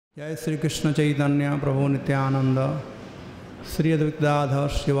जय श्री कृष्ण चैतन्य प्रभु नित्यानंद श्री अद्वैतदाधर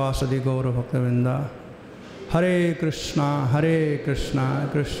शिवासदि गौर भक्तवृंद हरे Krishna Krishna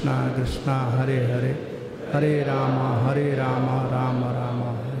Krishna Hare Hare Hare Ram Ram Ram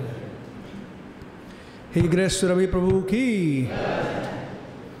Hare Hare. His Grace Surabhi Prabhu ki.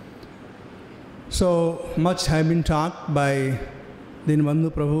 So much have been talked by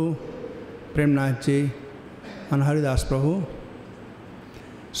Dinbandhu Prabhu, Premnath ji and Haridas Prabhu.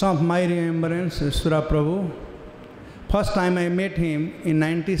 Some of my remembrance is Surabhi Prabhu. First time I met him in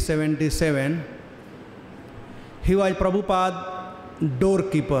 1977, he was Prabhupada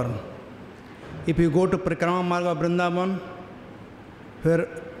doorkeeper. If you go to Parikrama Marga Vrindavan, where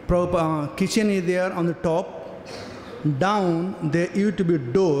Prabhupada kitchen is there on the top, down there used to be a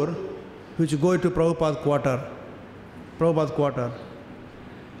door which go to Prabhupada quarter.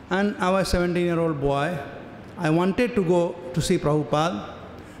 And I was a 17-year-old boy. I wanted to go to see Prabhupada.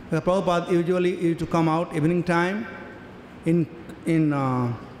 Prabhupada usually used to come out evening time in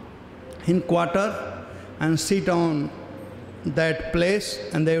quarter and sit on that place,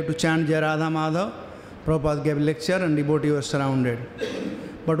 and they have to chant Jai Radha Madhav. Prabhupada gave lecture and devotees were surrounded.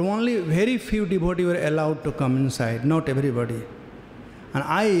 But only very few devotees were allowed to come inside, not everybody. And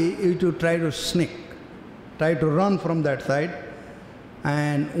I used to try to sneak, try to run from that side.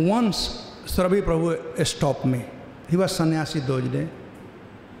 And once Surabhi Prabhu stopped me. He was sannyasi those days.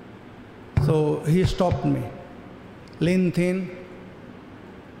 So he stopped me. Lean, thin,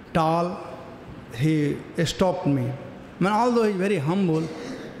 tall, he stopped me. I mean, although he is very humble,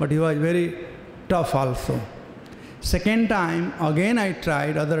 but he was very tough also. Second time, again I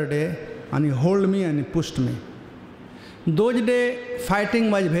tried other day, and he held me and he pushed me. Those days, fighting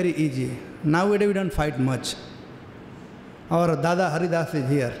was very easy. Nowadays we don't fight much. Our Dada Haridas is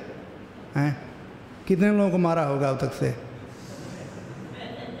here. कितने लोगों को मारा होगा अब तक से?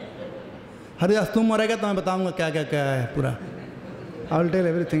 हरिदास तुम मरेगा तो मैं बताऊंगा क्या क्या क्या है पूरा. I will tell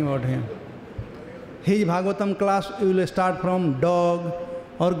everything about him. His Bhagavatam class you will start from dog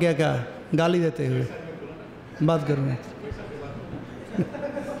और क्या क्या गाली देते हुए बात करूँगा.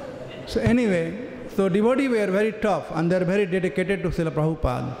 So anyway, so devotees were very tough and they are very dedicated to Srila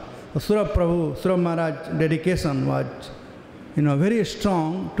Prabhupada. So Surabhi Maharaj dedication was, very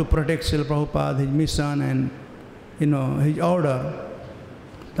strong to protect Srila Prabhupada, his mission and, his order.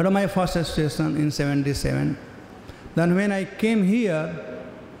 That was my first station in 77. Then when I came here,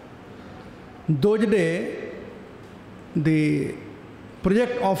 those days, the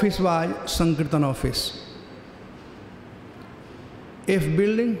project office was Sankirtan office. F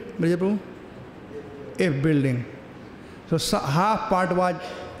building, Prabhu? F building. So half part was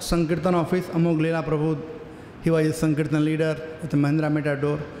Sankirtan office, Amog Leela Prabhu, he was a Sankirtan leader with the Mahindra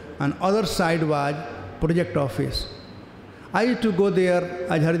Metador, and other side was project office. I used to go there,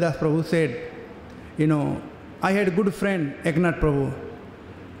 as Haridas Prabhu said, I had a good friend, Eknath Prabhu,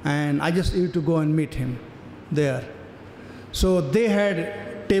 and I just used to go and meet him there. So they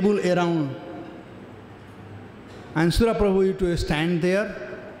had table around, and Surabhi Prabhu used to stand there,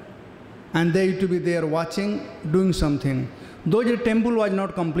 and they used to be there watching, doing something. Though the temple was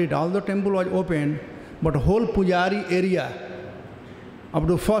not complete, although temple was open, but whole Pujari area up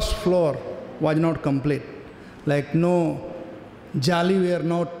to first floor was not complete. Like no jali were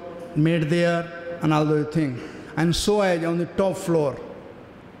not made there and all those things. And so as on the top floor,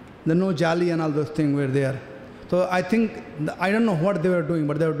 the no jali and all those things were there. So I think, I don't know what they were doing,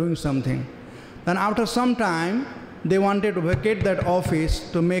 but they were doing something. Then after some time, they wanted to vacate that office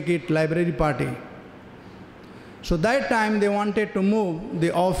to make it library party. So that time they wanted to move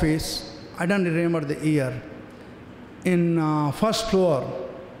the office, I don't remember the year, in first floor.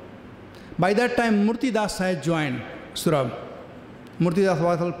 By that time, Murti Das had joined Surabhi. Murti Das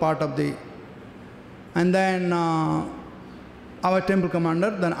was all part of the... And then our temple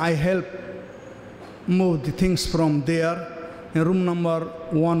commander, then I helped move the things from there in room number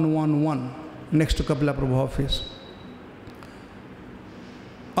 111, next to Kapila Prabhu office.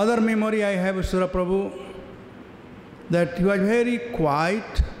 Other memory I have of Surabhi Prabhu, that he was very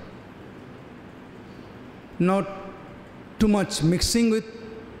quiet, not too much mixing with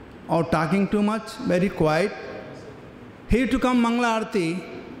or talking too much, very quiet. He used to come Mangala Arati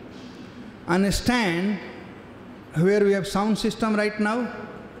and stand where we have sound system right now,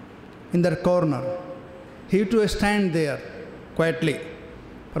 in that corner. He used to stand there quietly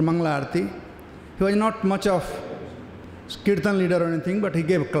for Mangala Arati. He was not much of Kirtan leader or anything, but he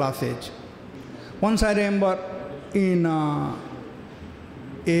gave classes. Once I remember in A,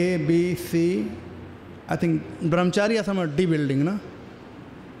 B, C, I think Brahmachari or some D building, no?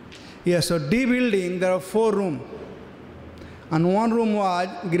 Yes, so D building, there are 4 rooms. And one room was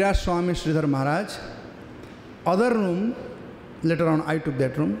Giraj Swami Sridhar Maharaj. Other room, later on I took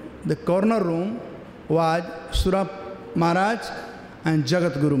that room. The corner room was Surabhi Maharaj and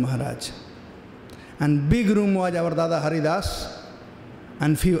Jagat Guru Maharaj. And big room was our Dada Haridas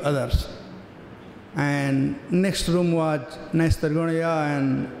and few others. And next room was Nestor Gonaya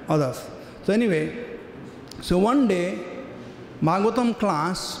and others. So anyway, so one day, Bhagavatam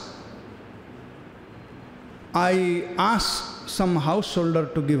class, I asked some householder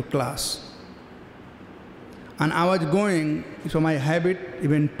to give class. And I was going, so my habit,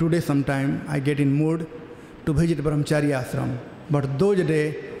 even today sometime, I get in mood to visit Brahmachari Ashram. But those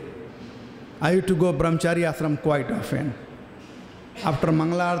days, I used to go Brahmachari Ashram quite often. After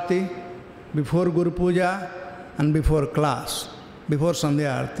Mangala Arti, before Guru Puja, and before class, before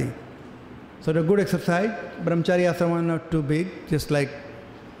Sandhya Arti. So the good exercise. Brahmachari Ashram was not too big, just like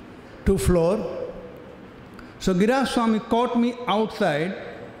 2 floors. So Giraj Swami caught me outside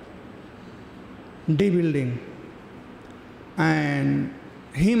D building. And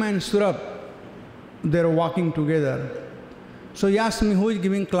him and Surabhi, they were walking together. So he asked me, who is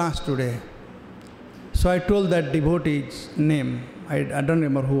giving class today? So I told that devotee's name. I don't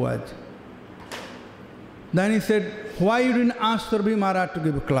remember who was. Then he said, why you didn't ask Surabhi Maharaj to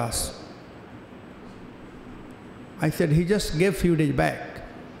give a class? I said, he just gave few days back.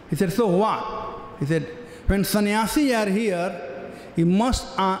 He said, so what? He said, when sannyasis are here, you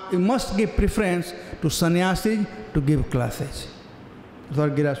must give preference to sannyasis to give classes. That's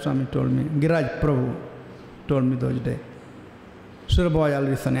what Giraj Swami told me. Giraj Prabhu told me those days. Surabhi was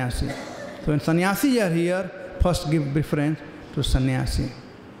already sannyasi. So when sannyasis are here, first give preference to sannyasi.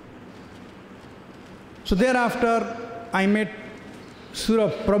 So thereafter, I met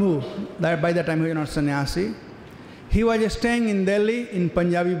Surabhi Prabhu. That by that time he was not sannyasi. He was staying in Delhi in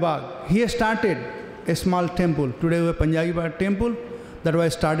Punjabi Bagh. He started a small temple. Today we have Punjabi Bagh temple that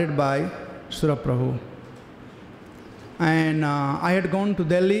was started by Surabhi Prabhu. And I had gone to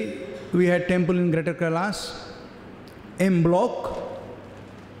Delhi. We had temple in Greater Kailash, M block.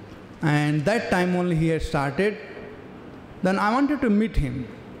 And that time only he had started. Then I wanted to meet him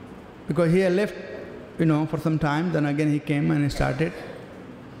because he had left, for some time. Then again he came and he started.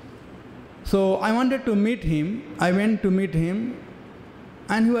 So I wanted to meet him. I went to meet him.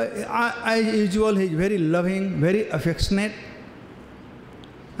 And he was, as usual, he is very loving, very affectionate.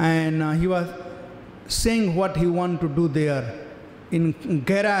 And he was saying what he wanted to do there. In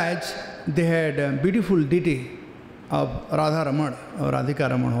garage, they had a beautiful deity of Radha Raman or Radhika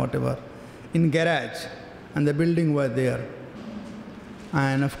Raman, whatever, in garage. And the building was there.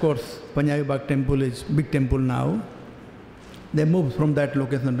 And of course, Punjabi Bagh temple is big temple now. They moved from that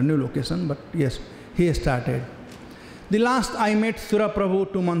location to new location, but yes, he started. The last I met Surabhi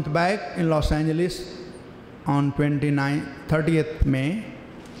Prabhu 2 months back in Los Angeles on 30th May.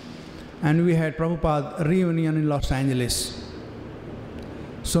 And we had Prabhupada reunion in Los Angeles.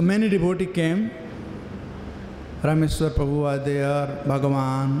 So many devotees came. Rameshwar Prabhu was there,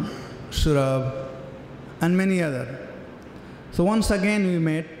 Bhagavan, Surabhi, and many others. So once again we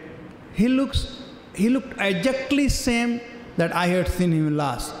met. He looked exactly same that I had seen him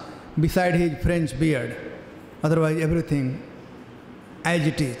last, beside his French beard. Otherwise everything as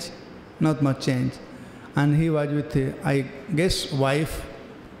it is, not much change. And he was with, I guess, wife,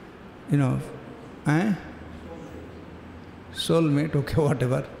 soulmate, okay,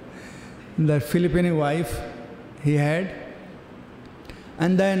 whatever. The Filipino wife he had.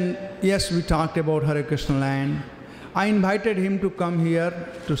 And then, yes, we talked about Hare Krishna land. I invited him to come here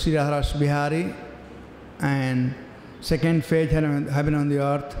to see Radharas Bihari and second phase, Heaven on the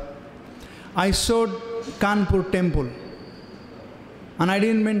Earth. I showed Kanpur temple. And I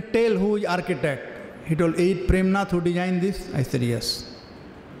didn't even tell who is architect. He told, is it Premnath who designed this? I said, yes.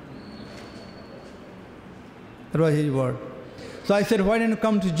 That was his word. So I said, why don't you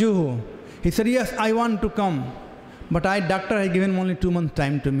come to Juhu? He said, yes, I want to come. But doctor has given only 2 months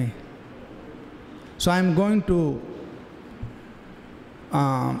time to me. So I am going to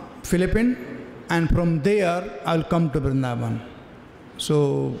Philippines, and from there I will come to Vrindavan.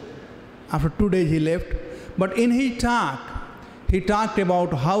 So after 2 days he left. But in his talk, he talked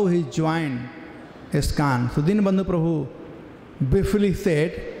about how he joined ISKCON. So Dinabandhu Prabhu briefly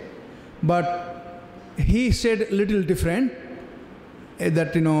said, but he said a little different,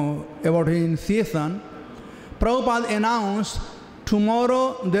 that about his initiation. Prabhupada announced,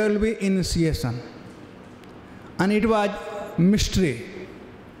 tomorrow there will be initiation. And it was mystery.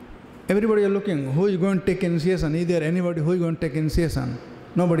 Everybody is looking, who is going to take initiation? Is there anybody who is going to take initiation?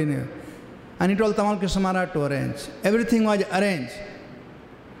 Nobody knew. And it was Tamal Krishna Maharaj to arrange. Everything was arranged.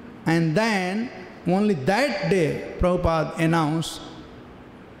 And then Only that day, Prabhupada announced,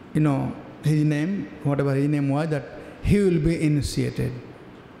 his name, whatever his name was, that he will be initiated.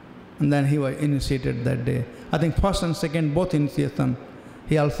 And then he was initiated that day. I think first and second, both initiation,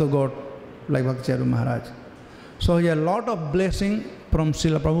 he also got like Bhakti Maharaj. So he had a lot of blessing from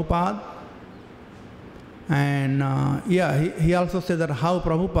Srila Prabhupada. And he also said that how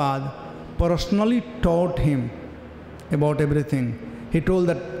Prabhupada personally taught him about everything. He told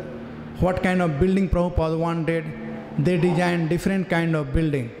that what kind of building Prabhupada wanted. They designed different kind of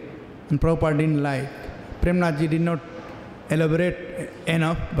building. And Prabhupada didn't like. Premnathji did not elaborate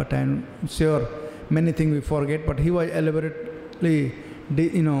enough, but I'm sure many things we forget. But he was elaborately,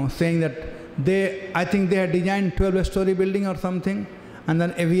 saying that I think they had designed 12-story building or something, and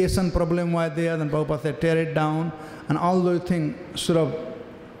then aviation problem was there. Then Prabhupada said, tear it down, and all those things. Surabhi,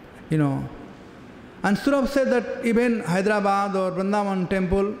 and Surabhi said that even Hyderabad or Vrindavan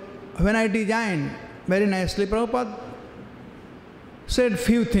temple, when I designed very nicely, Prabhupada said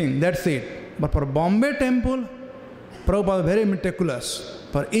few things, that's it. But for Bombay temple, Prabhupada was very meticulous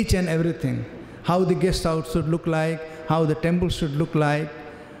for each and everything. How the guest house should look like, how the temple should look like.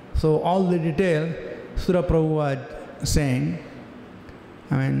 So all the detail, Surabhi Prabhu was saying.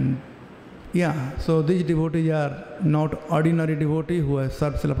 So these devotees are not ordinary devotees who have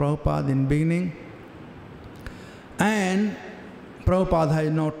served Srila Prabhupada in beginning. And Prabhupada has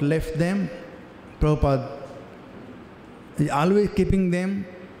not left them. Prabhupada is always keeping them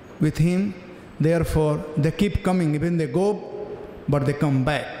with him. Therefore, they keep coming. Even they go, but they come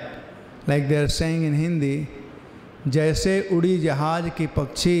back. Like they are saying in Hindi, जैसे उड़ी जहाज की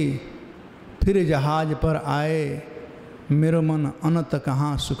पक्षी फिर जहाज पर आए मेरो मन अनंत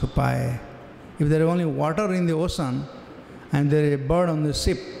कहाँ सुख पाए. If there is only water in the ocean and there is a bird on the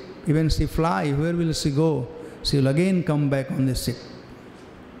ship, even she fly, where will she go? She will again come back on the ship.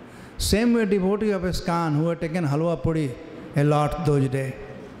 Same way devotee of ISKCON who had taken halwa puri a lot those days.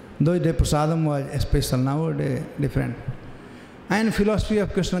 Those days prasadam was special, nowadays different. And philosophy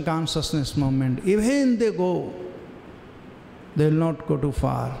of Krishna consciousness movement, even they go, they will not go too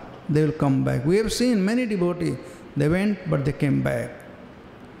far. They will come back. We have seen many devotees, they went but they came back.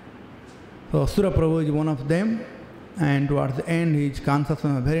 So Surabhi Prabhu is one of them, and towards the end his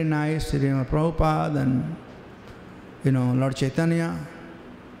consciousness was very nice, Srila Prabhupada and Lord Chaitanya.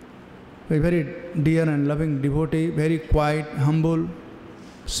 A very dear and loving devotee, very quiet, humble,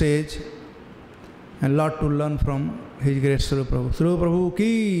 sage, and a lot to learn from his great Surabhi Prabhu. Surabhi Prabhu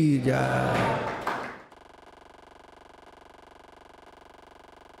ki jai.